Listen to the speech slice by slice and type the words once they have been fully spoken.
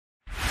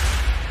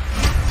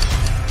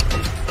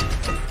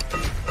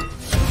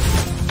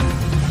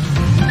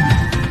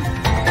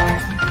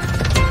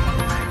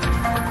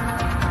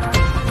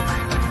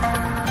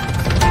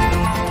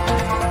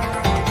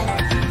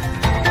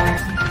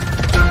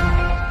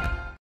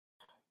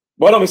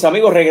Bueno, mis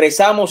amigos,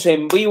 regresamos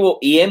en vivo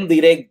y en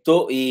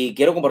directo y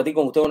quiero compartir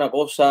con usted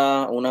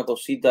una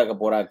cosita que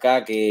por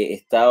acá que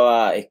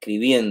estaba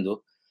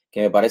escribiendo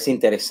que me parece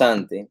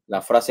interesante,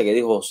 la frase que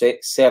dijo José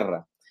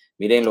Serra.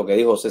 Miren lo que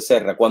dijo José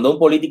Serra: cuando un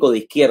político de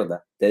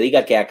izquierda te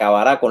diga que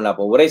acabará con la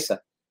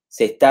pobreza,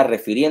 se está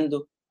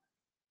refiriendo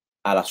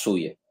a la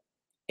suya.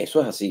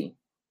 Eso es así,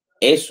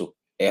 eso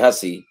es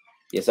así.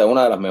 Y esa es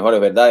una de las mejores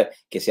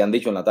verdades que se han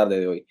dicho en la tarde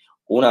de hoy,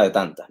 una de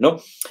tantas,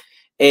 ¿no?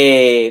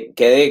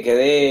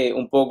 Quedé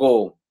un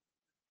poco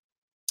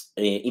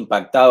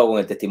impactado con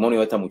el testimonio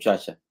de esta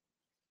muchacha.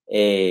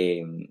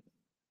 Eh,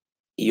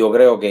 y yo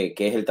creo que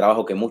es el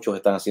trabajo que muchos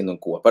están haciendo en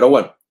Cuba. Pero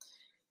bueno,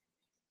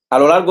 a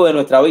lo largo de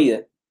nuestra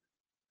vida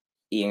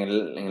y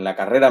en la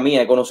carrera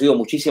mía he conocido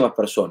muchísimas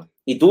personas.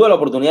 Y tuve la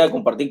oportunidad de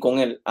compartir con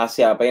él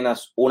hace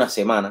apenas una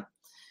semana,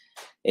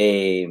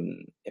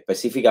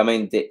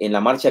 específicamente en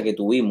la marcha que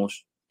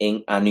tuvimos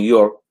a New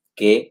York,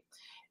 que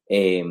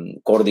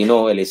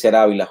coordinó Eliezer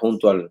Ávila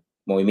junto al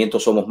movimiento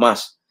Somos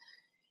Más.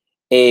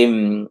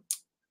 Y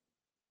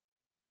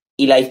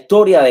la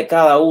historia de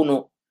cada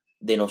uno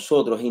de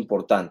nosotros es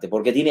importante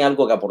porque tiene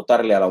algo que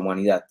aportarle a la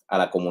humanidad, a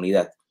la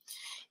comunidad.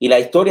 Y la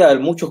historia de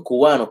muchos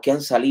cubanos que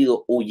han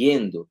salido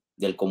huyendo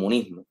del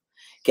comunismo,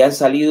 que han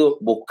salido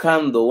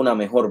buscando una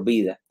mejor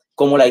vida,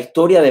 como la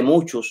historia de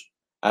muchos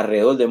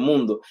alrededor del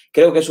mundo,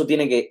 creo que eso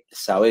tiene que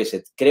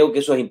saberse. Creo que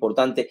eso es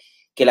importante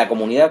que la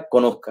comunidad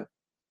conozca,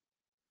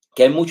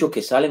 que hay muchos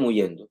que salen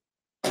huyendo,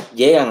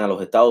 llegan a los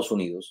Estados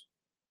Unidos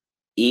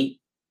y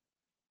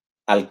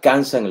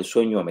alcanzan el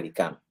sueño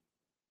americano.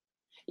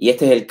 Y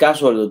este es el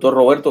caso del doctor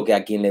Roberto, que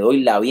a quien le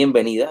doy la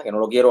bienvenida, que no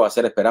lo quiero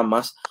hacer esperar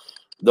más.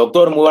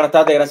 Doctor, muy buenas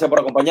tardes, gracias por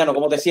acompañarnos.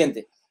 ¿Cómo te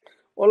sientes?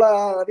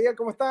 Hola, Ariel,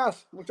 ¿cómo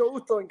estás? Mucho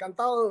gusto,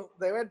 encantado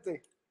de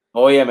verte.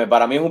 Óyeme,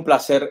 para mí es un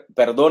placer.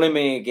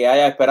 Perdóneme que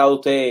haya esperado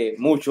usted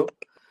mucho,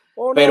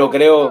 Oh, pero no,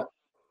 creo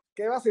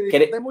 ¿qué va? Si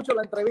disfruté que... mucho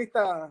la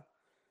entrevista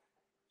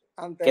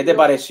 ¿Qué te anterior.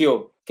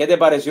 pareció? ¿Qué te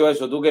pareció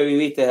eso? Tú que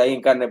viviste ahí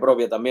en carne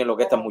propia también lo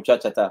que esta Oh,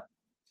 muchacha está.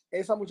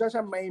 esa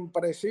muchacha me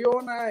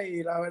impresiona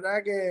y la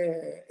verdad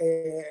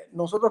que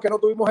nosotros que no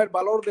tuvimos el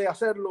valor de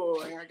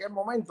hacerlo en aquel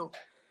momento,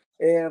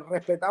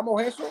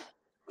 respetamos eso.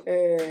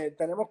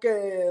 Tenemos que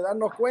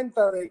darnos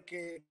cuenta de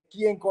que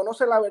quien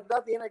conoce la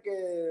verdad tiene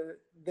que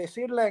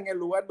decirla en el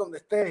lugar donde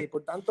esté, y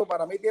por tanto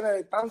para mí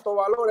tiene tanto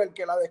valor el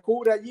que la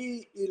descubre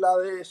allí y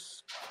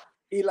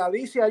la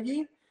dice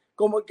allí,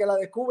 como el que la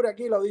descubre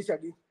aquí y lo dice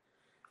aquí.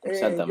 Yo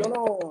Exactamente.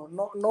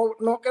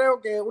 no creo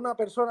que una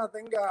persona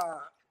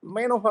tenga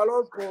menos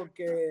valor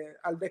porque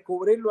al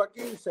descubrirlo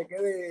aquí se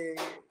quede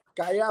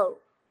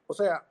callado, o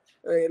sea,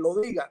 lo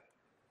diga.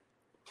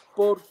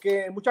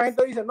 Porque mucha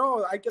gente dice,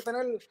 no, hay que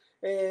tener,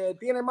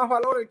 tiene más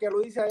valor el que lo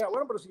dice allá.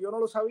 Bueno, pero si yo no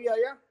lo sabía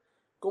allá,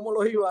 ¿cómo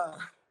lo iba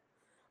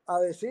a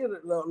decir?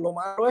 Lo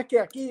malo es que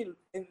aquí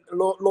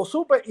lo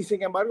supe y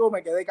sin embargo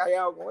me quedé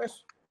callado con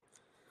eso.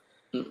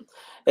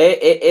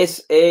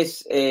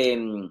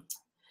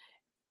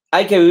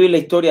 Hay que vivir la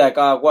historia de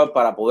cada cual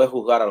para poder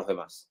juzgar a los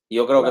demás. Y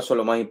yo creo que Claro. eso es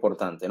lo más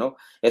importante, ¿no?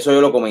 Eso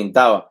yo lo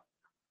comentaba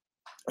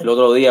el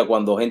otro día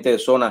cuando gente de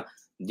zona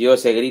dio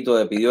ese grito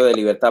de pidió de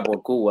libertad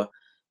por Cuba,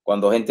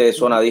 cuando gente de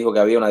zona dijo que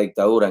había una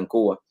dictadura en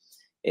Cuba.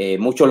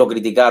 Muchos lo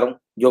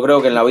criticaron. Yo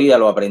creo que en la vida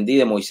lo aprendí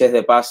de Moisés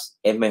de Paz: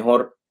 es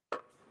mejor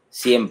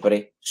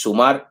siempre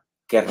sumar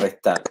que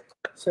restar.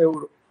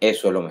 Seguro.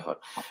 Eso es lo mejor.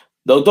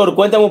 Doctor,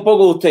 cuéntame un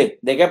poco de usted.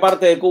 ¿De qué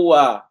parte de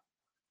Cuba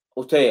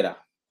usted era?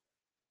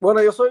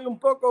 Bueno, yo soy un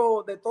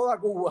poco de toda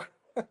Cuba,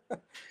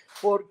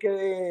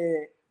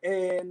 porque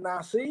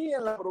nací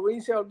en la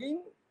provincia de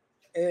Holguín,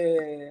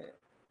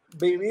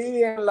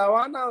 viví en La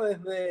Habana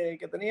desde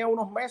que tenía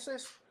unos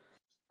meses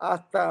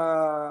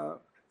hasta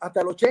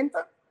el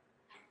 80,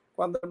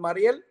 cuando el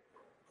Mariel,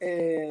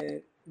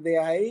 de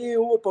ahí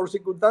hubo, por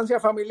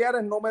circunstancias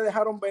familiares, no me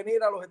dejaron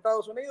venir a los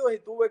Estados Unidos y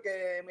tuve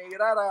que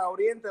emigrar a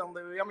Oriente,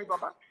 donde vivía mi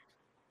papá,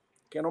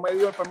 que no me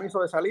dio el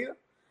permiso de salida.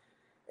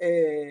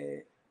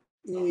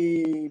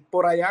 Y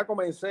por allá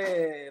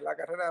comencé la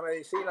carrera de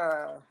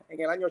medicina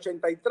en el año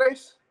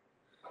 83,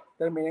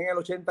 terminé en el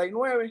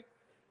 89,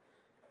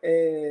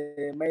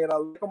 me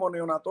gradué como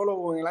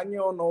neonatólogo en el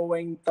año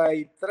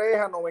 93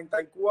 a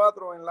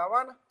 94 en La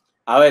Habana.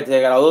 A ver, ¿te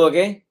graduó de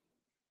qué?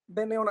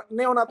 De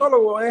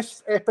neonatólogo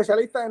es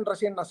especialista en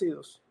recién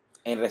nacidos.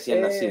 En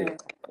recién nacido.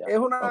 Ya. Es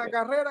una Okay.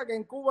 carrera que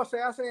en Cuba se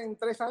hace en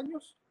 3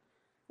 años,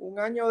 un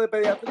año de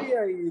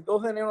pediatría y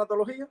 2 de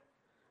neonatología.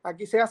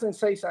 Aquí se hacen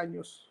 6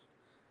 años.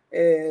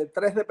 3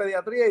 de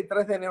pediatría y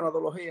 3 de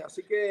neonatología.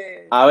 Así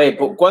que... A ver,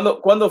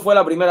 ¿cuándo fue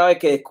la primera vez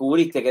que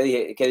descubriste que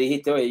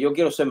dijiste, oye, yo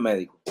quiero ser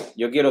médico,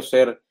 yo quiero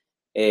ser,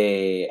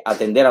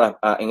 atender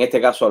en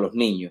este caso a los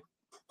niños,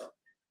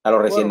 a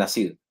los recién Bueno,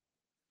 nacidos?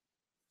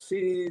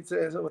 si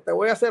te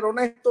voy a ser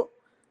honesto,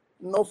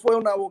 no fue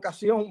una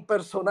vocación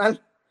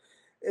personal.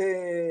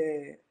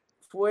 Me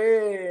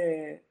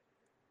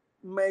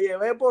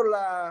llevé por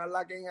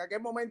la que en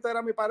aquel momento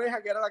era mi pareja,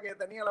 que era la que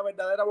tenía la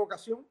verdadera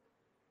vocación.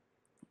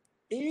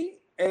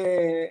 Y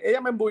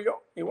ella me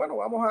embulló y bueno,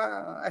 vamos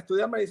a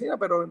estudiar medicina,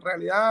 pero en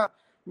realidad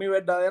mi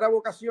verdadera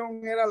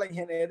vocación era la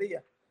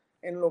ingeniería.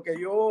 en lo que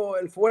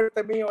el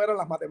fuerte mío eran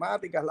las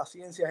matemáticas, las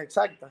ciencias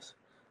exactas.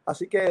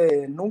 Así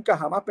que nunca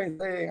jamás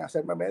pensé en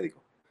hacerme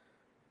médico.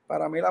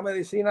 Para mí la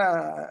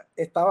medicina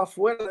estaba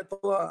fuera de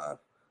toda.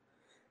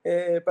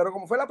 Pero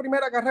como fue la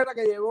primera carrera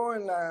que llegó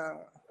en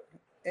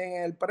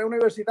el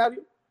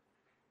preuniversitario,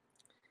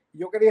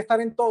 yo quería estar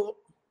en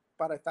todo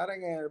para estar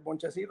en el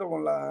bonchecito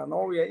con la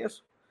novia y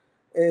eso.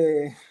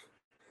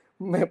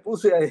 Me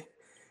puse ahí.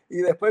 Y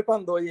después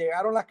cuando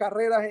llegaron las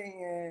carreras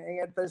en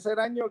el tercer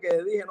año,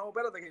 que dije, no,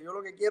 espérate, que yo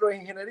lo que quiero es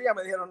ingeniería,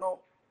 me dijeron, no,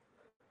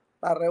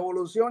 la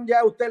revolución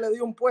ya usted le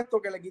dio un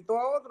puesto que le quitó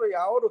a otro y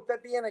ahora usted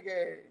tiene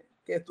que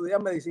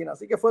estudiar medicina.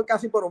 Así que fue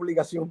casi por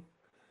obligación.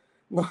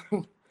 No,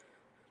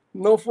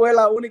 no fue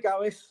la única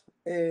vez.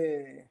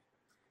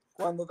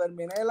 Cuando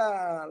terminé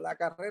la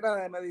carrera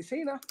de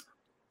medicina,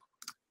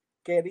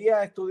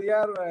 quería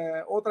estudiar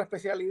otra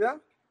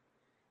especialidad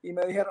y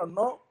me dijeron,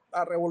 no,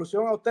 la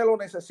revolución a usted lo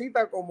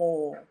necesita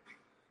como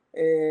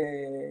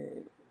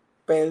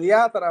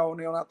pediatra o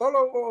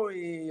neonatólogo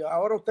y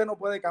ahora usted no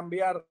puede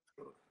cambiar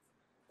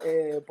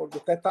porque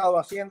usted ha estado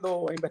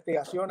haciendo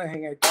investigaciones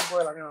en el campo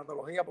de la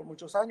neonatología por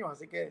muchos años,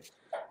 así que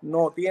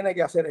no tiene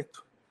que hacer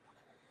esto.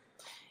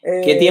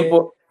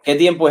 ¿Qué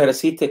tiempo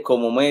ejerciste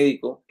como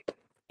médico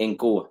en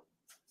Cuba?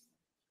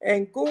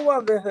 En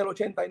Cuba desde el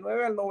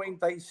 89 al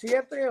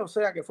 97, o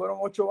sea que fueron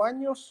 8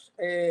 años,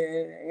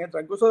 en el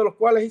transcurso de los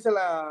cuales hice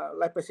la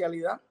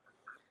especialidad.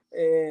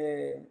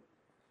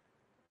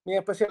 Mi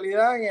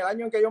especialidad, en el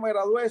año en que yo me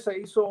gradué, se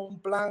hizo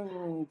un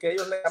plan que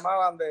ellos le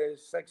llamaban de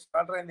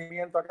sexual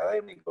rendimiento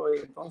académico y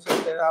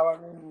entonces te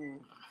daban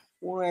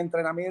un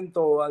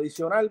entrenamiento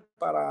adicional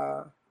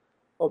para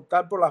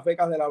optar por las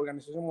becas de la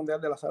Organización Mundial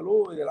de la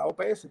Salud y de la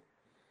OPS.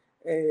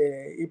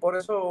 Y por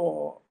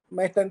eso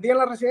me extendí en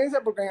la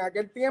residencia, porque en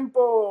aquel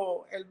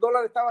tiempo el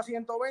dólar estaba a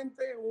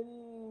 120,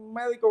 un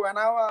médico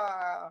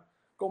ganaba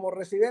como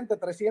residente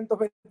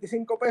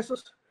 325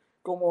 pesos,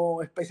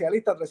 como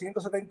especialista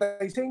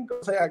 375,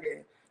 o sea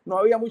que no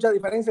había mucha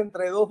diferencia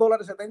entre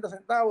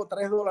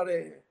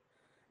 $2.70,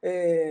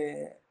 $3,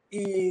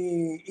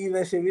 y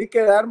decidí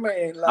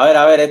quedarme en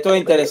A ver, esto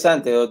es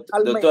interesante,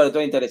 doctor, esto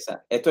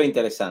es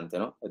interesante,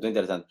 ¿no? Esto es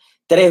interesante.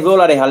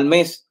 $3 al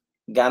mes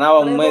ganaba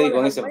un médico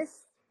en ese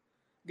mes.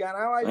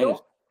 Ganaba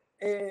yo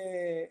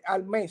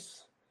al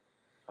mes.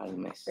 Al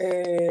mes.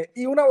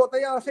 Y una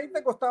botella de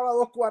aceite costaba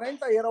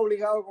 $2.40 y era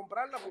obligado a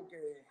comprarla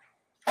porque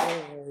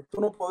tú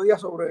no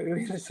podías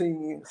sobrevivir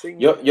sin...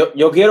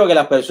 Yo quiero que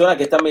las personas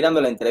que están mirando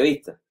la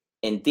entrevista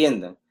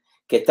entiendan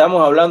que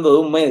estamos hablando de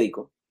un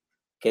médico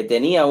que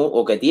tenía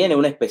o que tiene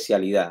una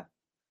especialidad,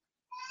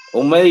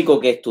 un médico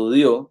que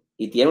estudió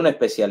y tiene una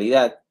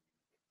especialidad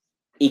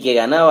y que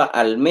ganaba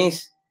al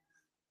mes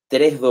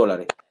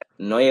 $3.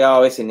 No llegaba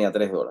a veces ni a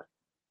 $3.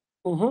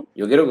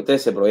 Yo quiero que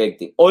ustedes se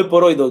proyecten. Hoy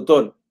por hoy,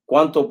 doctor,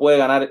 ¿cuánto puede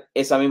ganar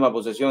esa misma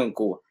posición en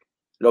Cuba?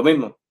 ¿Lo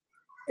mismo?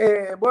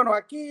 Bueno,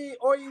 aquí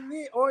hoy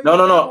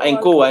no, en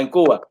Cuba.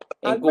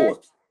 Al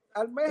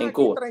mes en aquí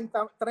Cuba.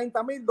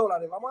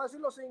 $30,000. Vamos a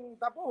decirlo sin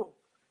tapujos.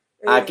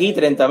 Aquí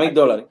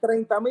 $30,000.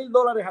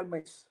 $30,000 al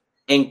mes.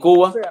 En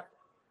Cuba. O sea,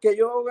 que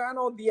yo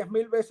gano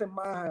 10,000 veces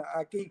más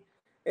aquí.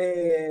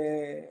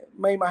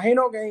 Me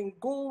imagino que en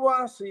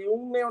Cuba, si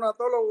un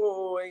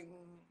neonatólogo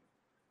en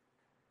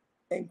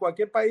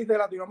cualquier país de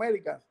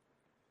Latinoamérica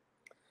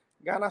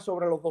gana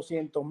sobre los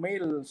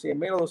 200,000,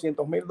 $100,000 o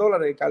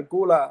 $200,000,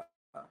 calcula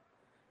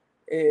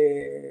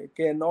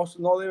que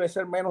no debe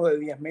ser menos de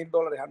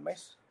 $10,000 al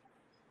mes.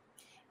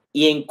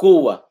 Y en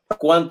Cuba,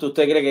 ¿cuánto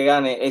usted cree que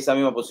gane esa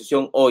misma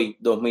posición hoy,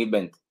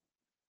 2020?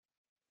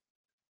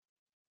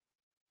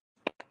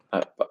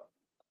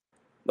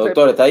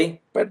 Doctor, ¿está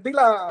ahí? Perdí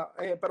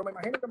pero me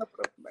imagino que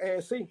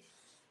sí.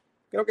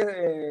 Creo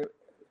que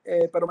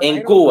pero me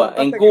en Cuba,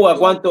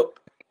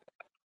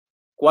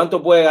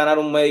 ¿cuánto puede ganar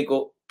un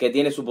médico que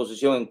tiene su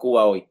posición en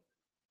Cuba hoy?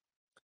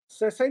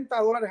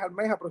 $60 al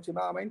mes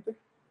aproximadamente.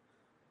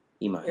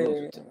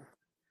 Imagínate usted.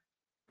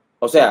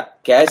 O sea,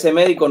 que a ese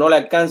médico no le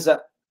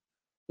alcanza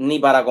ni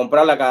para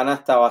comprar la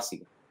canasta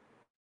básica.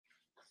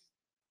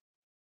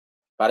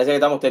 Parece que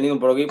estamos teniendo un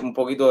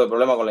poquito de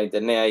problema con la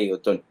internet ahí,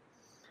 doctor.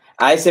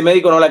 A ese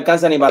médico no le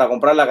alcanza ni para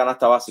comprar la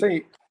canasta básica.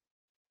 Sí.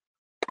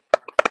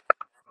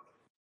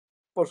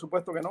 Por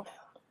supuesto que no.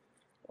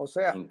 O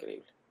sea,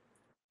 increíble.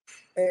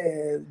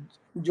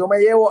 Yo me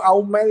llevo a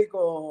un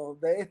médico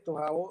de estos,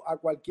 a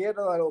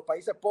cualquiera de los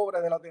países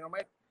pobres de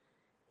Latinoamérica,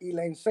 y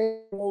le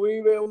enseño cómo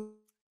vive una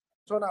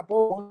persona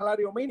pobre con un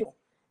salario mínimo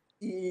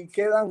y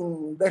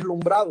quedan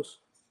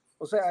deslumbrados.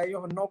 O sea,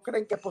 ellos no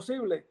creen que es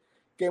posible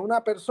que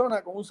una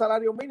persona con un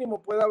salario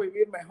mínimo pueda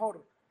vivir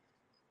mejor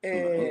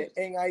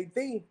en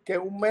Haití que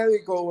un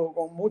médico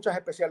con muchas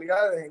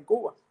especialidades en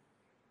Cuba.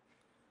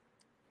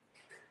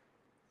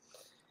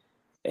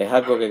 Es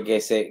algo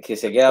que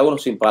se queda uno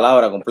sin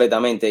palabras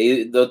completamente.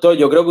 Y doctor,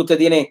 yo creo que usted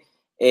tiene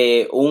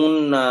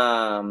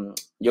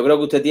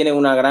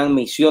una gran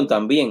misión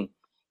también,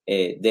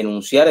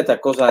 denunciar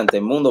estas cosas ante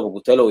el mundo, porque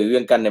usted lo vivió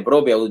en carne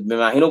propia. Me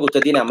imagino que usted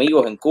tiene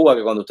amigos en Cuba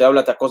que cuando usted habla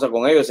estas cosas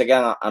con ellos se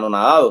quedan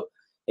anonadados,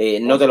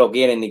 no te lo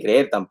quieren ni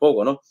creer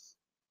tampoco, ¿no?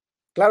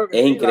 Claro que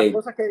Es sí, las increíble.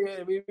 cosas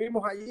que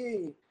vivimos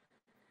allí,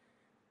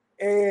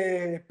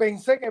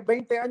 pensé que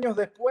 20 años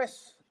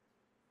después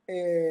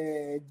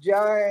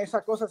ya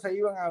esas cosas se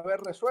iban a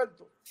haber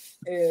resuelto,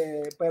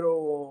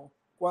 pero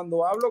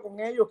cuando hablo con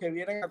ellos que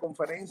vienen a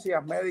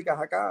conferencias médicas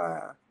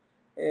acá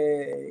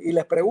y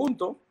les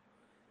pregunto,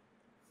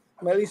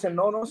 me dicen,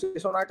 no, no, si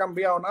eso no ha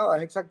cambiado nada,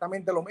 es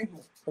exactamente lo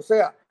mismo. O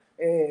sea,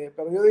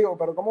 pero yo digo,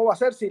 pero ¿cómo va a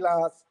ser si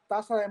la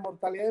tasa de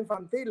mortalidad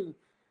infantil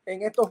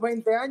en estos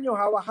 20 años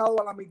ha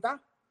bajado a la mitad?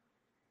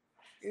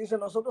 Y dice,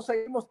 nosotros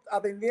seguimos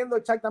atendiendo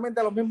exactamente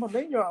a los mismos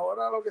niños,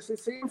 ahora lo que sí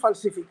siguen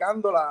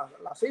falsificando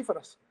las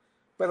cifras,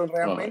 pero Oh my God.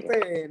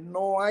 realmente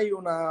no hay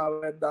una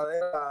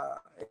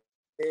verdadera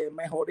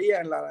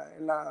mejoría en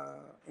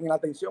la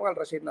atención al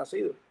recién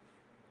nacido.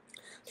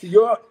 Si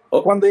yo,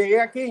 Oh, cuando llegué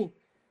aquí,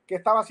 que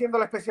estaba haciendo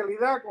la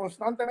especialidad,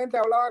 constantemente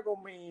hablaba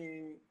con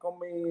mi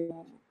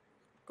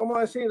 ¿cómo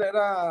decir?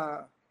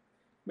 Era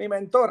mi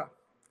mentora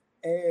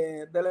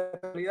de la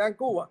especialidad en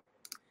Cuba.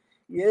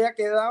 Y ella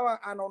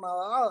quedaba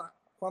anonadada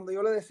cuando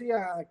yo le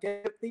decía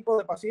qué tipo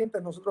de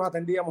pacientes nosotros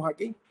atendíamos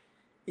aquí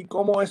y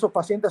cómo esos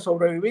pacientes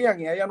sobrevivían.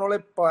 Y a ella no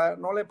le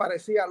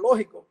parecía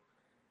lógico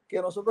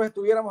que nosotros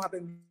estuviéramos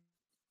atendiendo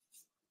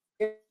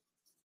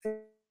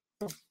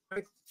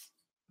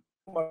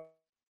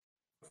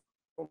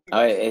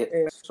a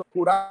ver,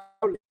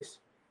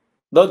 curables,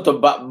 doctor,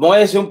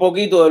 muévese un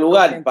poquito del porque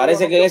lugar. en Cuba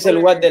Parece no que en se ese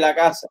lugar de puede. la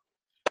casa,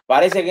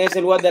 parece que en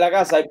ese lugar de la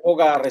casa hay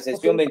poca No se,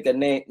 recepción de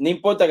internet. No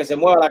importa que se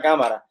mueva la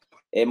cámara,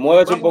 muévese un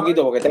vamos a ver.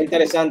 poquito porque está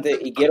interesante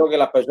y quiero que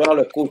las personas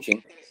lo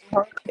escuchen.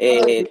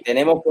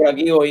 Tenemos por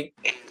aquí hoy,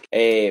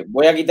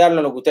 voy a quitarlo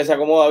en lo que usted se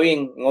acomoda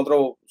bien, en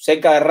otro,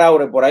 cerca de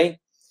Raure, por ahí,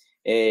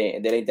 de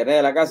la internet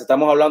de la casa.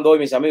 Estamos hablando hoy,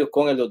 mis amigos,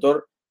 con el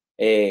doctor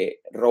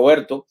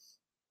Roberto,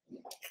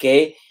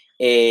 que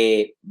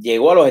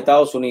llegó a los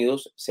Estados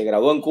Unidos, se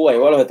graduó en Cuba,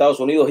 llegó a los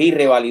Estados Unidos y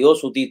revalidó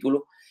su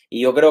título.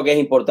 Y yo creo que es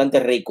importante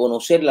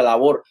reconocer la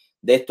labor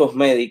de estos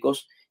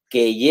médicos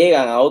que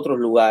llegan a otros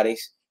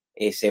lugares,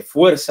 se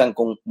esfuerzan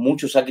con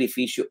mucho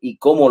sacrificio y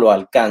cómo lo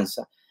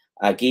alcanza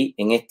aquí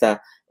en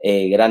esta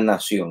gran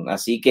nación.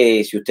 Así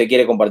que si usted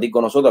quiere compartir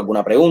con nosotros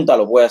alguna pregunta,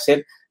 lo puede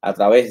hacer a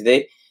través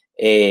de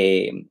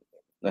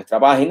nuestra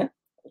página.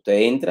 Usted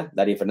entra,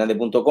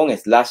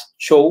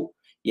 darielfernandez.com/show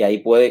y ahí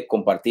puede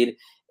compartir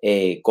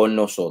con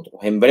nosotros.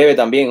 En breve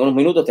también, en unos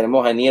minutos,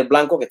 tenemos a Aniel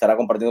Blanco que estará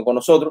compartiendo con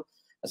nosotros.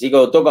 Así que,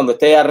 doctor, cuando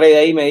esté a red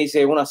ahí, me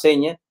dice una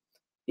seña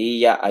y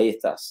ya, ahí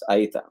estás,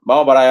 ahí está.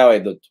 Vamos para allá a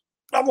ver, doctor.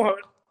 Vamos a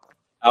ver.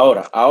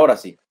 Ahora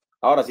sí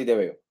te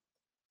veo.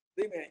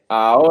 Dime.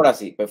 Ahora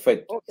sí,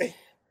 perfecto. Okay.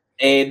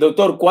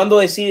 Doctor, ¿cuándo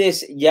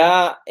decides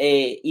ya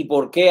y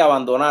por qué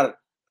abandonar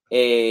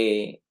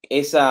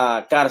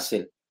esa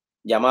cárcel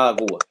llamada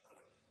Cuba?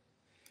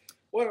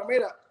 Bueno,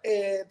 mira,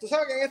 tú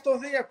sabes que en estos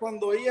días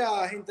cuando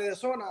iba a gente de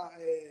zona,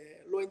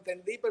 lo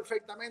entendí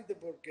perfectamente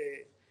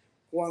porque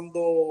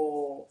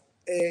cuando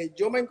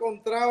yo me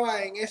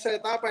encontraba en esa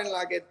etapa en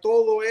la que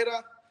todo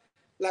era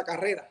la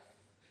carrera,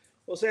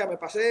 o sea, me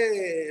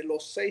pasé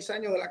los 6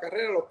 años de la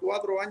carrera, los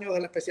 4 años de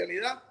la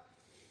especialidad,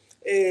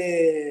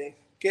 que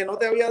no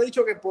te había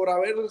dicho que por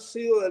haber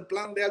sido del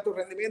plan de alto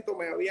rendimiento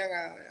me habían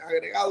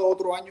agregado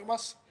otro año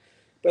más,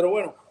 pero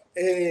bueno,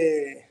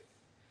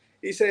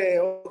 hice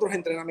otros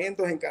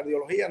entrenamientos en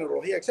cardiología,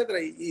 neurología, etcétera,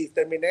 y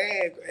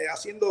terminé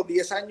haciendo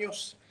 10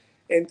 años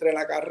entre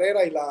la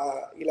carrera y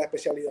la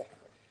especialidad.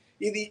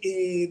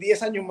 Y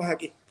 10 años más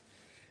aquí.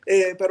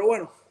 Pero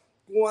bueno,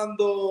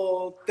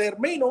 cuando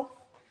termino,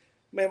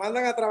 me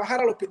mandan a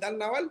trabajar al Hospital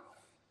Naval,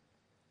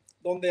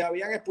 donde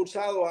habían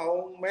expulsado a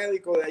un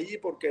médico de allí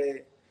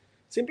porque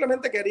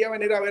simplemente quería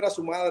venir a ver a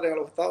su madre a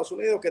los Estados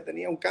Unidos que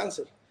tenía un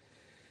cáncer.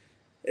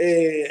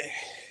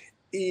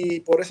 Y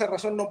por esa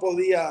razón no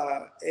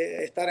podía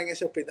estar en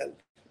ese hospital.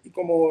 Y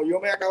como yo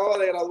me acababa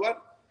de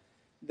graduar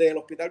del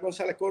Hospital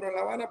González Coro en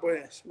La Habana,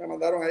 pues me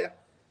mandaron allá.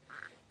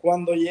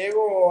 Cuando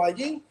llego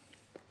allí,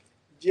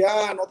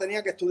 ya no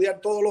tenía que estudiar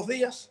todos los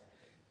días,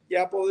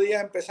 ya podía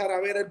empezar a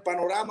ver el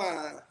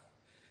panorama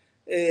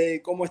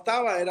como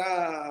estaba,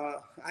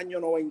 era año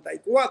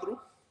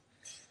 94.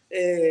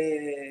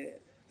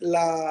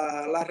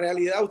 La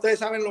realidad, ustedes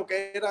saben lo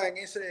que era en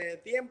ese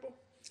tiempo.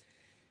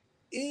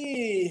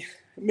 Y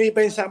mi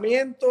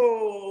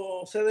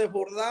pensamiento se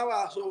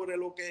desbordaba sobre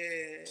lo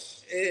que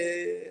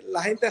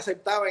la gente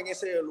aceptaba en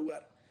ese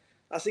lugar.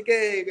 Así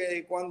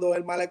que cuando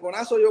el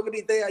maleconazo yo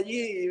grité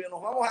allí,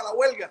 nos vamos a la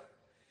huelga,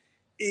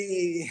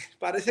 y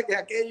parece que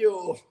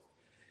aquello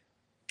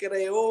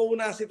creó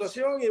una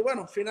situación y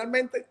bueno,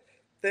 finalmente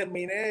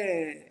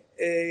terminé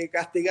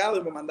castigado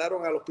y me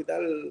mandaron al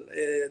hospital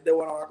de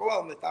Guanabacoa,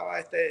 donde estaba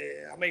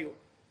este amigo.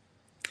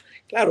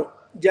 Claro,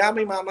 ya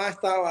mi mamá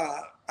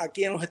estaba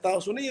aquí en los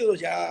Estados Unidos,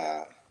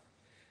 ya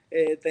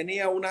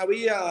tenía una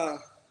vía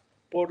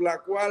por la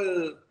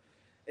cual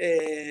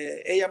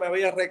ella me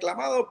había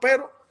reclamado,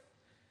 pero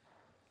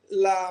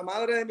la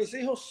madre de mis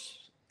hijos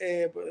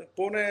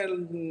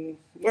pone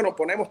bueno,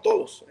 ponemos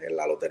todos en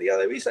la lotería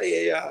de visa y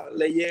ella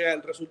le llega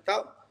el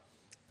resultado.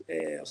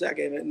 O sea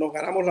que nos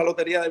ganamos la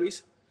lotería de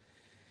visa.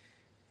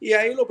 Y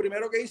ahí lo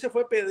primero que hice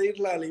fue pedir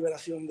la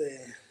liberación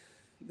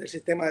del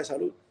sistema de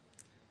salud.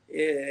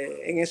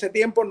 En ese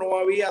tiempo no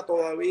había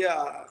todavía...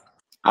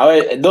 A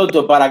ver,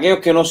 doctor, para aquellos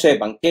que no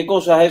sepan, ¿qué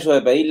cosa es eso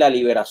de pedir la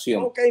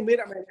liberación? Ok,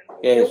 mira,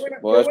 ¿Qué es eso?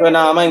 Porque eso es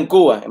nada más en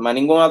Cuba, en más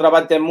ninguna otra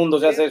parte del mundo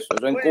se hace eso,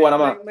 eso es en Cuba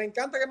nada más. Me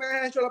encanta que me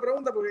hayas hecho la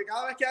pregunta, porque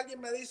cada vez que alguien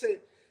me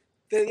dice,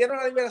 te dieron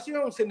la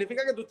liberación,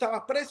 significa que tú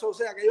estabas preso, o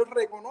sea, que ellos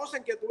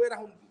reconocen que tú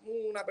eras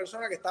una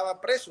persona que estaba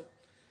preso.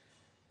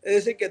 Es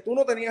decir, que tú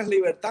no tenías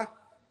libertad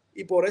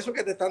y por eso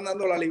que te están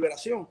dando la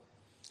liberación.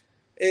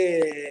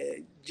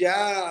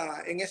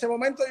 Ya en ese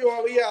momento yo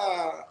había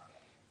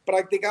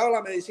practicado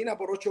la medicina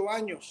por 8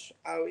 años,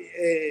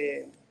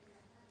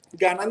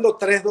 ganando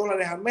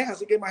 $3 al mes,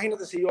 así que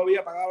imagínate si yo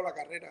había pagado la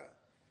carrera,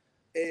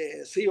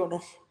 sí o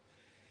no.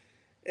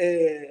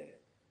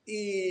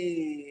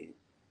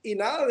 Y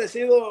nada,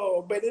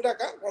 decido venir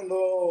acá.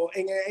 Cuando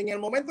en el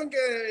momento en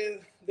que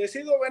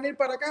decido venir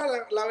para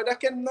acá, la verdad es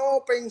que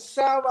no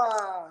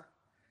pensaba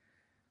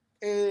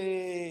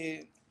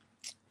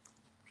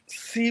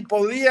si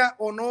podía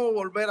o no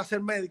volver a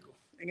ser médico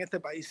en este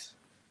país.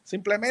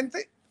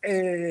 Simplemente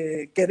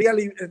quería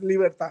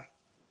libertad.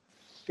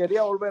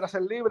 Quería volver a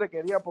ser libre,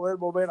 quería poder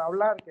volver a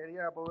hablar,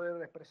 quería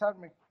poder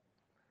expresarme.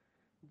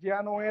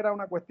 Ya no era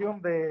una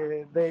cuestión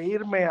de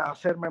irme a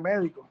hacerme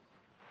médico.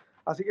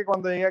 Así que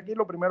cuando llegué aquí,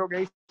 lo primero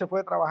que hice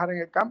fue trabajar en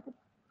el campo.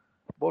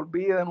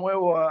 Volví de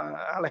nuevo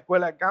a la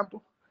escuela del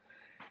campo.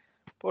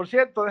 Por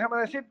cierto,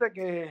 déjame decirte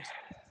que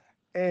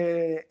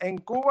en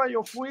Cuba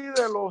yo fui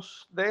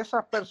de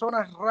esas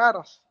personas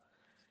raras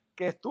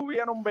que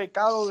estuvieron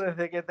becados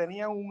desde que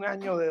tenían 1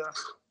 año de edad.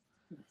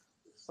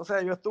 O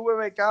sea, yo estuve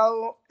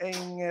becado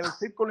en el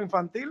círculo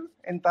infantil,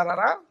 en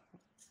Tarará.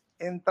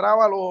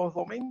 Entraba los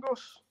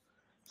domingos,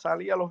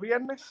 salía los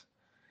viernes.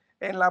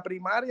 En la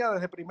primaria,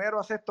 desde primero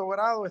a sexto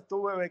grado,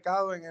 estuve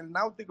becado en el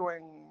Náutico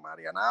en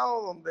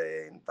Marianao,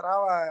 donde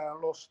entraba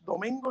los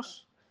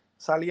domingos,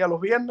 salía los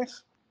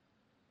viernes.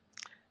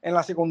 En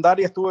la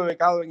secundaria estuve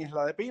becado en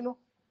Isla de Pino.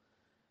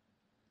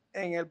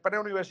 En el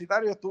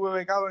preuniversitario estuve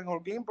becado en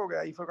Holguín, porque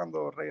ahí fue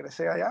cuando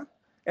regresé allá.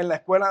 En la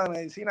escuela de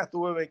medicina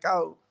estuve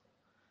becado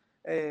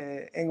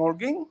en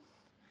Holguín.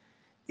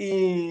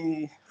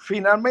 Y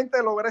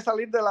finalmente logré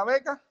salir de la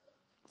beca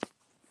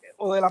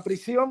o de la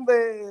prisión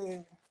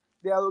de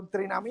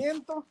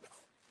adoctrinamiento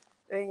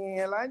en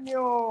el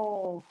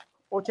año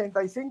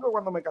 85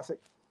 cuando me casé.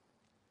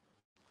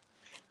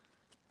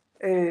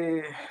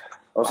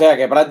 O sea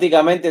que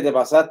prácticamente te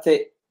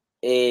pasaste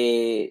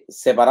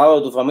separado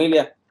de tu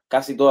familia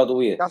casi toda tu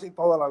vida. Casi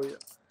toda la vida.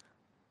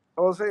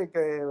 O sea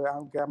que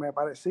aunque me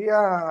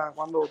parecía,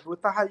 cuando tú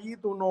estás allí,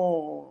 tú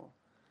no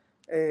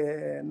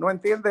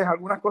entiendes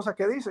algunas cosas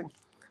que dicen.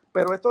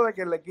 Pero esto de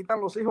que le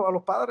quitan los hijos a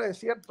los padres es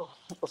cierto.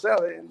 O sea,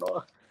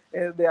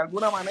 de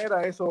alguna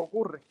manera eso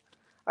ocurre.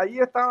 Allí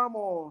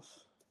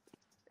estábamos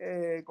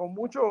con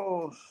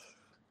muchos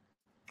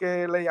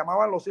que le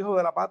llamaban los hijos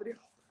de la patria,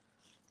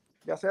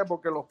 ya sea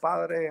porque los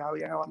padres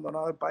habían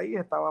abandonado el país,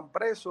 estaban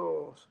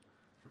presos,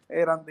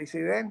 eran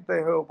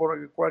disidentes o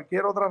por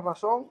cualquier otra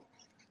razón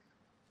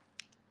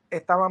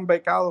estaban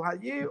becados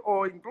allí,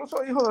 o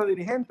incluso hijos de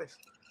dirigentes.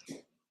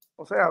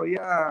 O sea,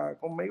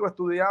 conmigo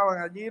estudiaban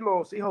allí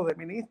los hijos de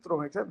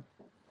ministros, etc.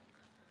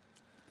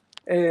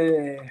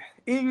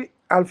 Y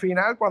al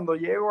final, cuando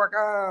llego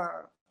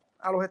acá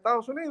a los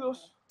Estados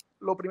Unidos,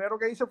 lo primero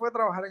que hice fue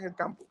trabajar en el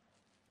campo.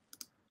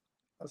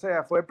 O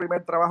sea, fue el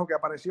primer trabajo que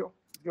apareció.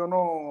 Yo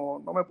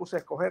no me puse a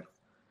escoger.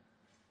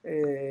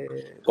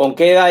 ¿Con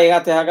qué edad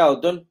llegaste acá,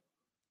 doctor?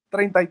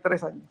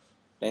 33 años.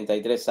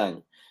 33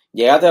 años.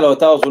 Llegaste a los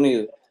Estados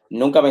Unidos.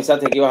 Nunca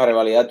pensaste que ibas a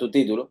revalidar tu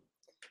título.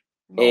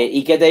 No.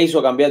 ¿Y qué te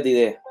hizo cambiar de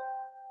idea?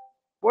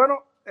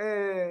 Bueno,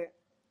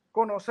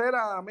 conocer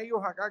a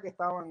amigos acá que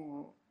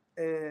estaban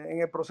en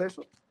el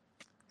proceso.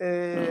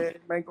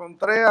 Me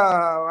encontré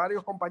a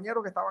varios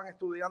compañeros que estaban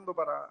estudiando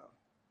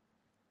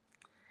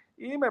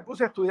y me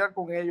puse a estudiar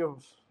con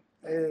ellos.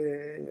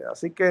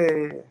 Así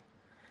que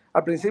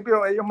al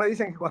principio ellos me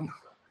dicen que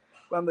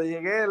cuando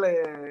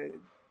llegué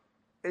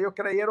ellos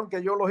creyeron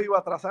que yo los iba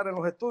a atrasar en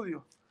los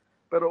estudios,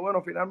 pero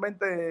bueno,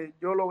 finalmente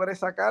yo logré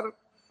sacar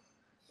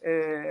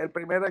el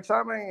primer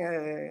examen.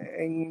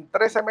 En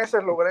 13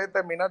 meses logré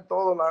terminar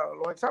todos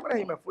los exámenes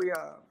y me fui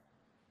a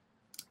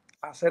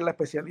hacer la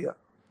especialidad.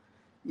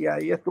 Y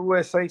ahí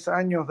estuve 6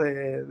 años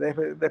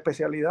de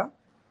especialidad,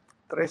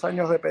 3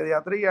 años de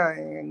pediatría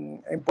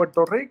en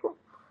Puerto Rico,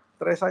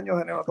 3 años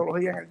de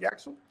neonatología en el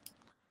Jackson.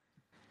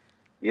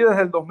 Y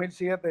desde el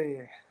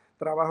 2007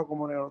 trabajo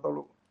como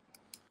neonatólogo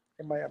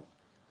en Miami.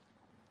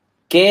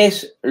 ¿Qué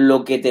es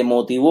lo que te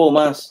motivó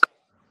más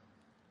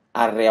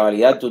a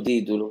revalidar tu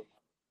título,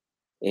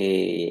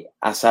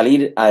 a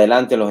salir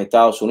adelante en los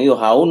Estados Unidos,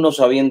 aún no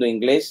sabiendo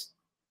inglés,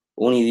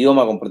 un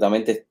idioma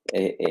completamente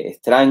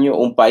extraño,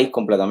 un país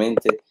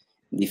completamente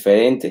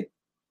diferente?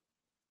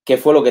 ¿Qué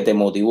fue lo que te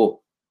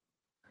motivó?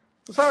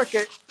 Tú sabes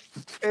que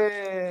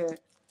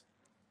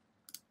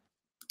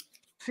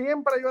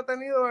siempre yo he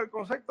tenido el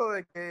concepto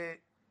de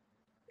que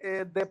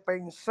de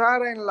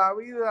pensar en la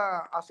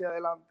vida hacia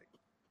adelante,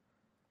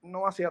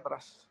 no hacia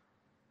atrás.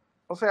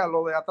 o sea,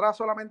 lo de atrás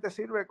solamente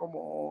sirve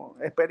como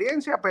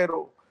experiencia,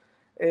 pero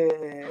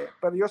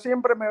yo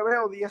siempre me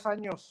veo 10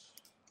 años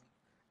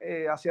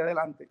hacia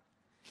adelante.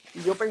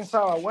 Y yo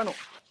pensaba, bueno,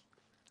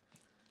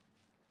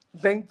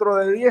 dentro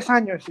de 10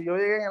 años, si yo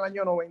llegué en el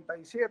año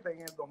 97,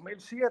 en el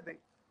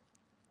 2007,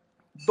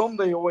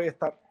 ¿dónde yo voy a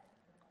estar?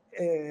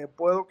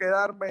 Puedo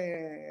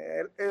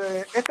quedarme.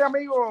 Este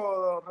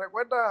amigo,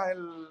 ¿recuerdas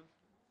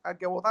al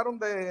que votaron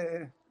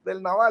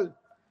del Naval?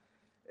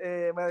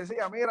 Me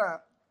decía,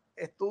 mira,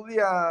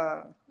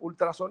 estudia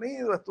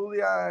ultrasonido,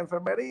 estudia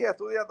enfermería,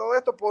 estudia todo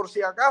esto, por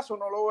si acaso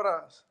no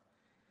logras.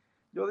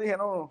 Yo dije,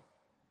 no,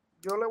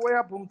 yo le voy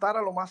a apuntar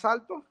a lo más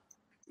alto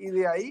y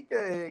de ahí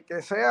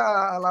que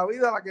sea la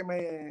vida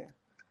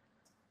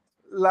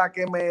la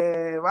que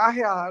me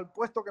baje al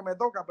puesto que me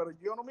toca, pero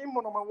yo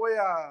mismo no me voy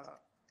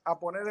a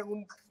poner en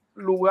un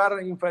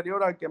lugar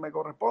inferior al que me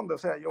corresponde. O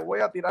sea, yo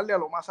voy a tirarle a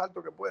lo más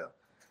alto que pueda.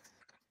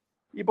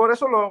 Y por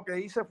eso lo que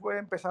hice fue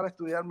empezar a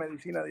estudiar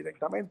medicina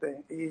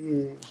directamente.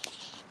 Y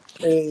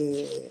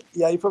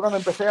ahí fue cuando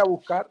empecé a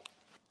buscar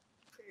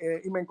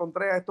y me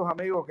encontré a estos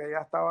amigos que ya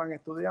estaban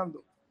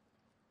estudiando.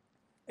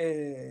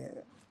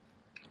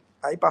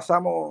 Ahí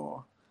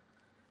pasamos.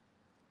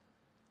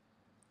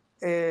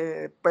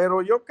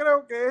 Pero yo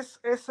creo que es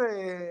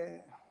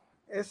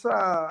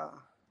esa,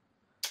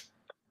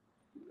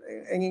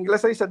 en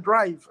inglés se dice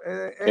drive,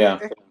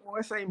 es como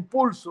ese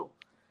impulso.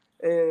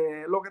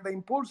 Lo que te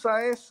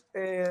impulsa es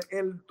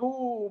el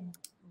tú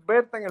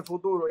verte en el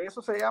futuro, y eso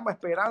se llama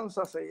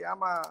esperanza, se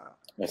llama...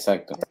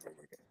 Exacto.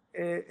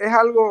 Es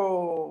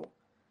algo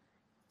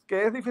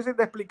que es difícil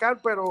de explicar,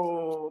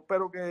 pero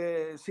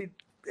que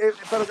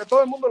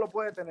todo el mundo lo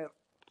puede tener.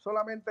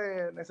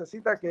 Solamente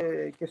necesita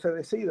que se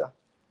decida.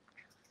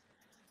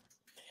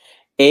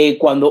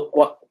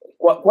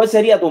 ¿Cuál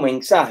sería tu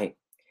mensaje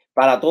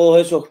para todos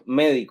esos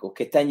médicos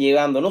que están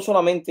llegando, no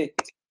solamente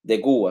de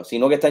Cuba,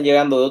 sino que están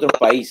llegando de otros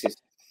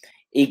países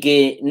y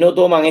que no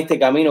toman este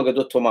camino que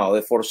tú has tomado,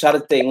 de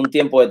forzarte en un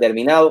tiempo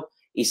determinado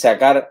y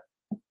sacar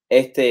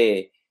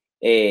este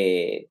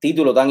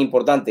título tan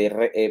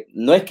importante?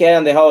 No es que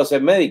hayan dejado de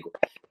ser médicos,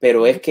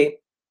 pero es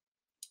que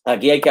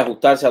aquí hay que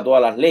ajustarse a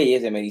todas las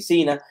leyes de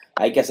medicina,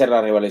 hay que hacer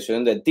la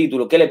revalidación del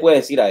título. ¿Qué le puedes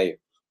decir a ellos?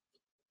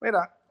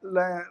 Mira,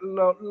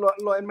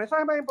 el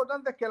mensaje más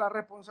importante es que la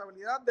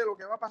responsabilidad de lo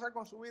que va a pasar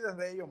con su vida es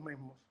de ellos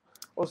mismos.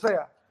 O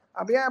sea,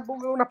 a mí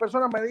unas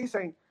personas me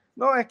dicen,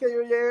 no, es que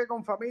yo llegué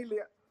con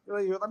familia.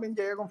 Yo también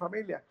llegué con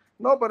familia.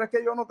 No, pero es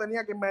que yo no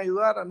tenía quien me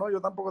ayudara. No,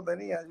 yo tampoco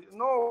tenía.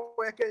 No,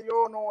 es que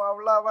yo no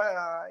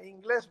hablaba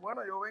inglés.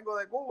 Bueno, yo vengo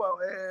de Cuba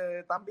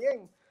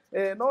también.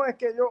 No, es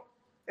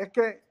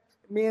que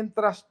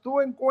mientras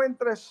tú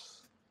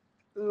encuentres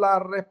la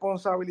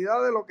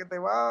responsabilidad de lo que te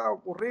va a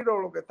ocurrir o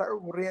lo que está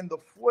ocurriendo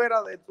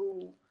fuera de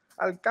tu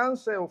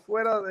alcance o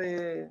fuera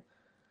de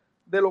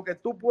lo que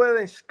tú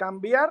puedes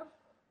cambiar,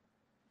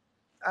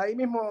 ahí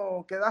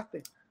mismo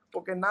quedaste,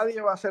 porque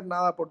nadie va a hacer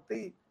nada por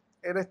ti,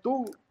 eres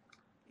tú,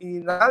 y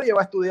nadie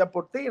va a estudiar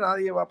por ti,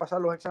 nadie va a pasar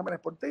los exámenes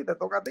por ti, te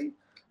toca a ti.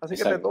 Así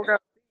que te toca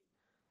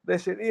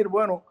decidir,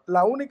 bueno,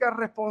 la única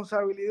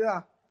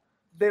responsabilidad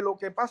de lo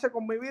que pase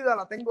con mi vida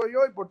la tengo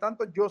yo, y por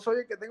tanto yo soy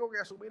el que tengo que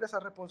asumir esa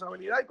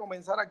responsabilidad y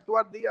comenzar a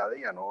actuar día a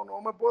día.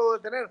 No me puedo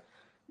detener.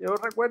 Yo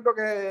recuerdo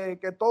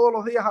que todos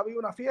los días había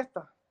una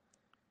fiesta,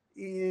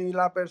 y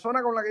la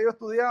persona con la que yo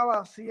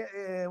estudiaba,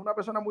 una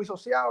persona muy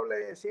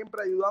sociable,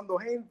 siempre ayudando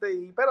gente,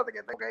 y espérate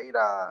que tengo que ir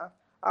a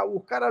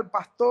buscar al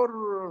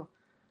pastor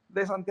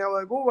de Santiago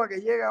de Cuba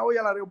que llega hoy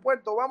al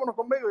aeropuerto, vámonos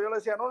conmigo. Yo le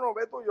decía, no,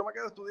 ve tú, yo me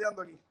quedo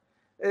estudiando aquí.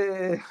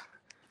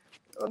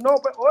 No,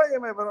 pues,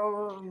 óyeme,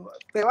 pero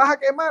te vas a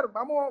quemar,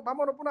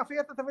 vámonos por una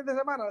fiesta este fin de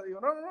semana.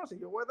 Digo, no, si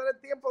yo voy a tener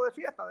tiempo de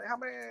fiesta,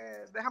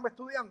 déjame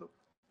estudiando.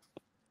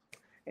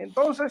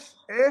 Entonces,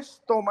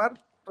 es tomar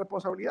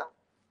responsabilidad.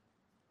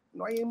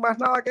 No hay más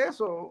nada que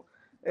eso.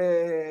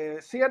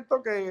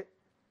 Cierto que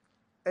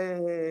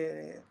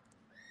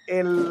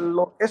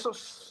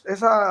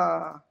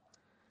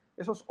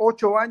esos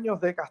 8 años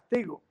de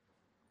castigo,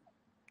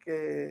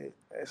 que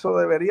eso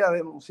debería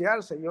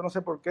denunciarse. Yo no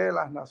sé por qué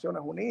las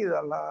Naciones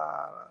Unidas,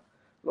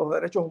 los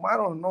derechos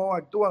humanos no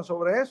actúan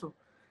sobre eso.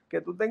 Que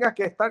tú tengas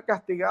que estar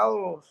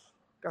castigado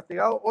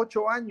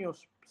 8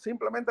 años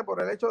simplemente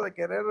por el hecho de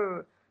querer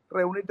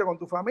reunirte con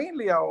tu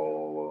familia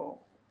o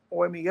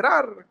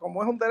emigrar,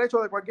 como es un derecho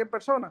de cualquier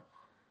persona.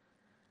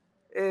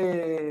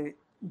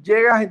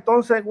 Llegas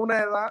entonces en una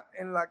edad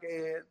en la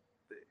que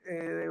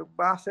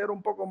va a ser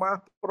un poco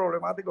más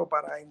problemático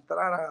para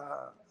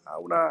entrar a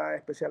una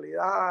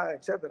especialidad,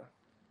 etcétera.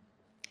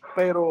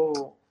 Pero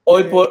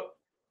hoy por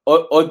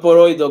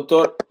hoy,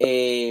 doctor,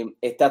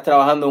 ¿estás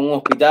trabajando en un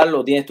hospital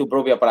o tienes tu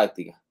propia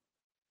práctica?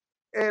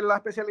 La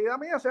especialidad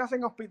mía se hace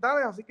en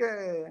hospitales, así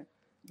que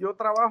yo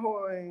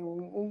trabajo en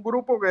un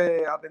grupo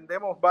que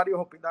atendemos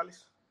varios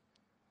hospitales.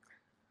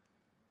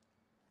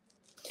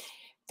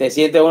 ¿Te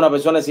sientes una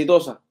persona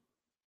exitosa?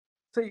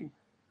 Sí.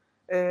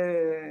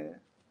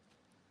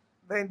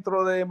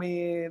 Dentro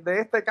de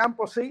este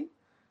campo, sí.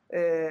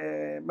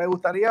 Me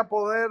gustaría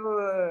poder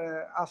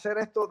hacer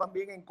esto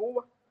también en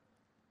Cuba.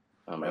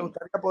 Me Amén.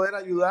 gustaría poder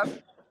ayudar.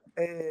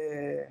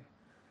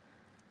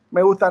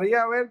 Me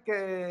gustaría ver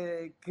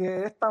que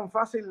es tan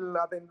fácil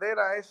atender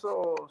a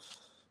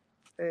esos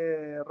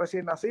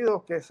recién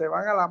nacidos que se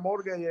van a la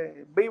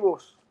morgue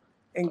vivos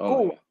en Oh my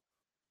Cuba. God.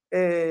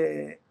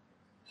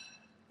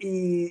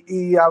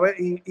 Y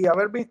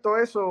haber visto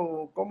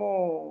eso,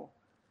 cómo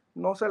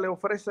no se le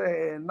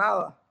ofrece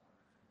nada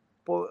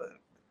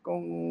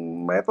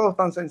con métodos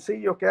tan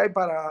sencillos que hay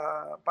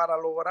para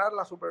lograr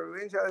la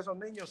supervivencia de esos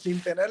niños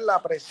sin tener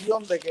la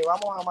presión de que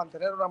vamos a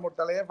mantener una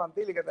mortalidad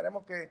infantil y que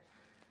tenemos que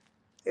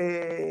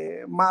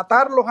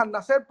matarlos al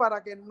nacer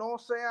para que no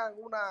sean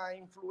una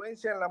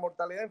influencia en la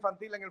mortalidad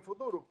infantil en el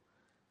futuro.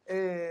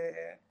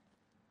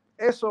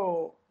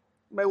 Eso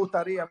me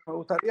gustaría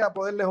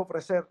poderles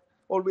ofrecer,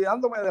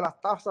 olvidándome de las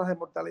tasas de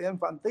mortalidad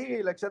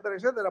infantil, etcétera,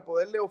 etcétera,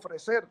 poderle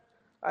ofrecer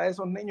a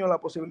esos niños la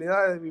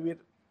posibilidad de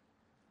vivir.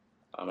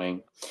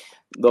 Amén.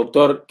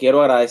 Doctor,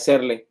 quiero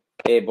agradecerle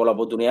por la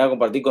oportunidad de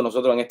compartir con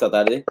nosotros en esta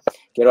tarde.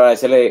 Quiero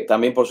agradecerle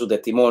también por su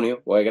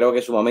testimonio, porque creo que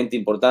es sumamente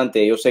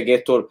importante. Yo sé que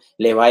esto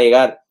les va a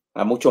llegar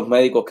a muchos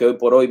médicos que hoy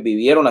por hoy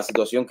vivieron la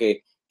situación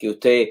que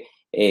usted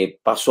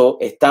pasó,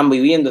 están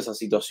viviendo esa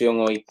situación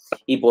hoy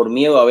y por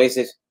miedo a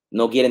veces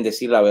no quieren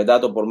decir la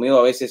verdad o por miedo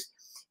a veces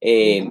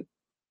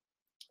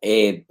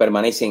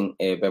permanecen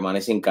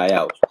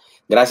callados.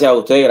 Gracias a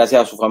usted,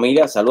 gracias a su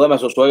familia. Salúdame a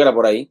su suegra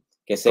por ahí,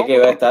 que sé que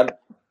va a estar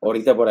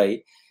ahorita por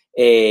ahí.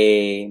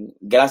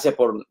 Gracias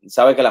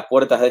sabe que las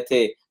puertas de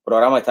este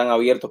programa están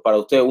abiertos para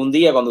usted. Un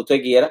día, cuando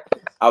usted quiera,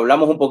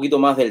 hablamos un poquito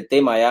más del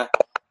tema ya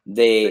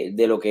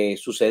de lo que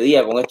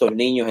sucedía con estos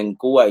niños en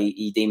Cuba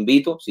y te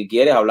invito, si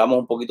quieres, hablamos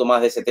un poquito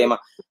más de ese tema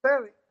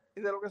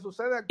y de lo que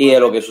sucede y de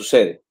lo que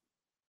sucede.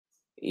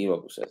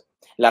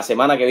 La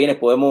semana que viene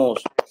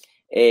podemos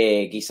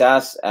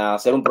quizás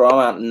hacer un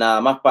programa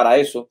nada más para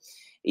eso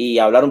y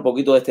hablar un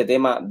poquito de este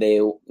tema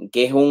de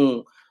que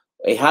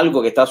es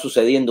algo que está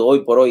sucediendo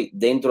hoy por hoy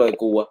dentro de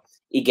Cuba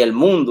y que el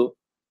mundo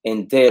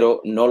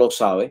entero no lo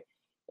sabe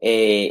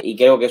y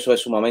creo que eso es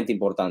sumamente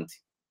importante.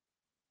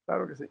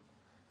 Claro que sí.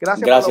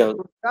 Gracias por la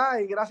oportunidad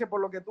y gracias por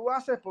lo que tú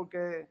haces,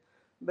 porque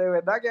de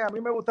verdad que a mí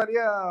me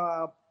gustaría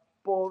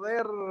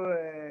poder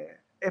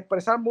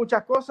expresar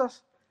muchas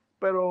cosas,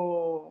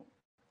 pero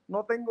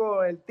no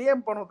tengo el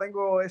tiempo, no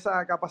tengo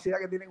esa capacidad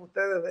que tienen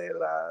ustedes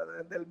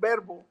del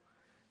verbo.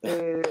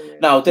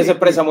 No, usted se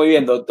expresa muy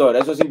bien, doctor.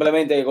 Eso es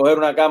simplemente coger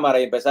una cámara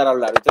y empezar a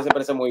hablar. Usted se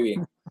expresa muy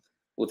bien.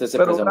 Usted se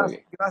expresa muy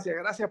bien.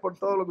 Gracias por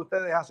todo lo que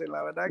ustedes hacen.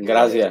 La verdad que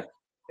gracias.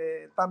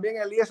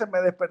 También Eliezer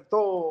me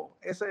despertó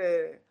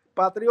ese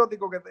patriota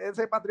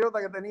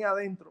que tenía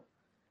adentro.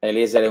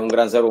 Eliezer es un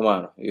gran ser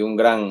humano y un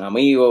gran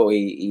amigo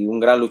y un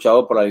gran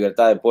luchador por la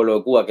libertad del pueblo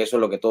de Cuba, que eso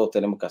es lo que todos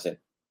tenemos que hacer.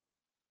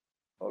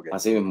 Okay.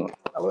 Así mismo.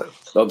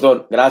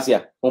 Doctor,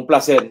 gracias. Un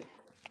placer.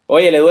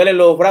 Oye, ¿le duelen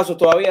los brazos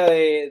todavía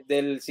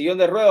del sillón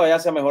de ruedas? Ya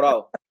se ha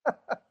mejorado.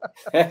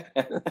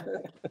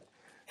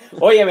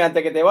 Óyeme,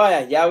 antes que te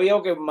vayas, ya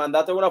vio que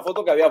mandaste una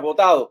foto que habías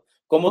votado.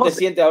 ¿Cómo te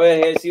sientes haber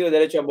ejercido el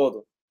derecho al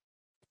voto?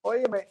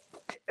 Óyeme,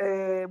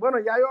 bueno,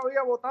 ya yo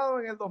había votado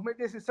en el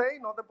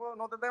 2016, no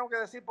te tengo que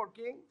decir por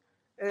quién,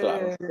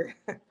 claro.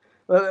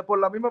 Por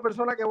la misma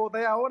persona que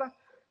voté ahora,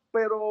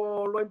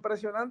 pero lo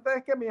impresionante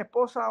es que mi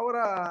esposa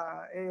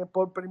ahora,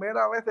 por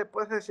primera vez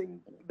después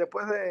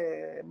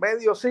de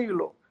medio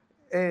siglo,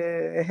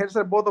 ejerce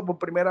el voto por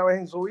primera vez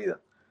en su vida,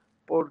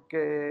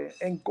 porque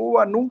en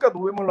Cuba nunca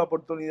tuvimos la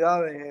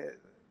oportunidad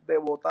de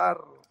votar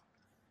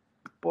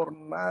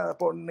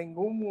por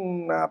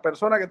ninguna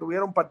persona que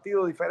tuviera un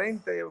partido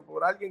diferente,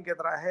 por alguien que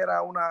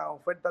trajera una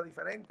oferta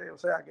diferente. O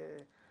sea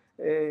que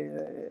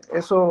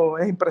eso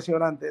es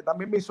impresionante.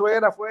 También mi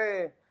suegra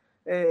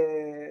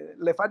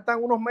le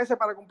faltan unos meses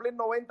para cumplir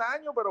 90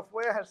 años, pero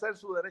fue a ejercer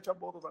su derecho al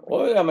voto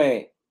también.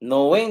 Óigame,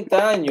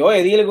 90 años.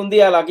 Oye, dile que un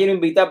día la quiero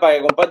invitar para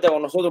que comparta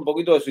con nosotros un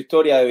poquito de su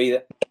historia de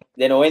vida,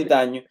 de 90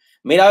 años.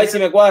 Mira a ver si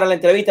me cuadra la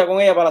entrevista con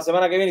ella para la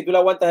semana que viene y tú le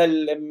aguantas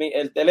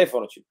el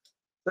teléfono, chico.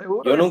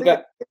 Seguro yo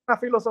nunca... sí, es una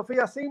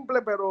filosofía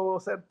simple pero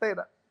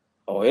certera.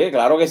 Oye,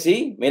 claro que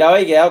sí. Mira, a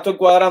ver, que ya estoy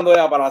cuadrando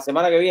ya para la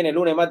semana que viene,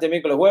 lunes, martes,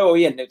 miércoles, jueves,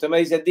 viernes. Usted me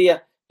dice el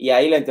día y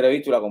ahí la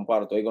entrevisto y la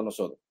comparto ahí con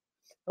nosotros.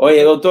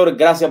 Oye, doctor,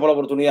 gracias por la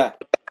oportunidad.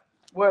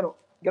 Bueno,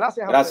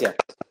 gracias. Gracias.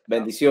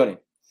 Bendiciones.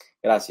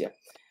 Gracias.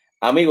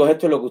 Amigos,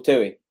 esto es lo que usted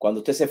ve.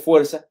 Cuando usted se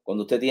esfuerza,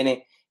 cuando usted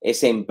tiene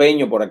ese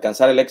empeño por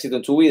alcanzar el éxito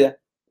en su vida,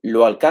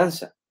 lo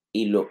alcanza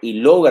y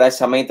logra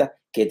esa meta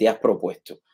que te has propuesto.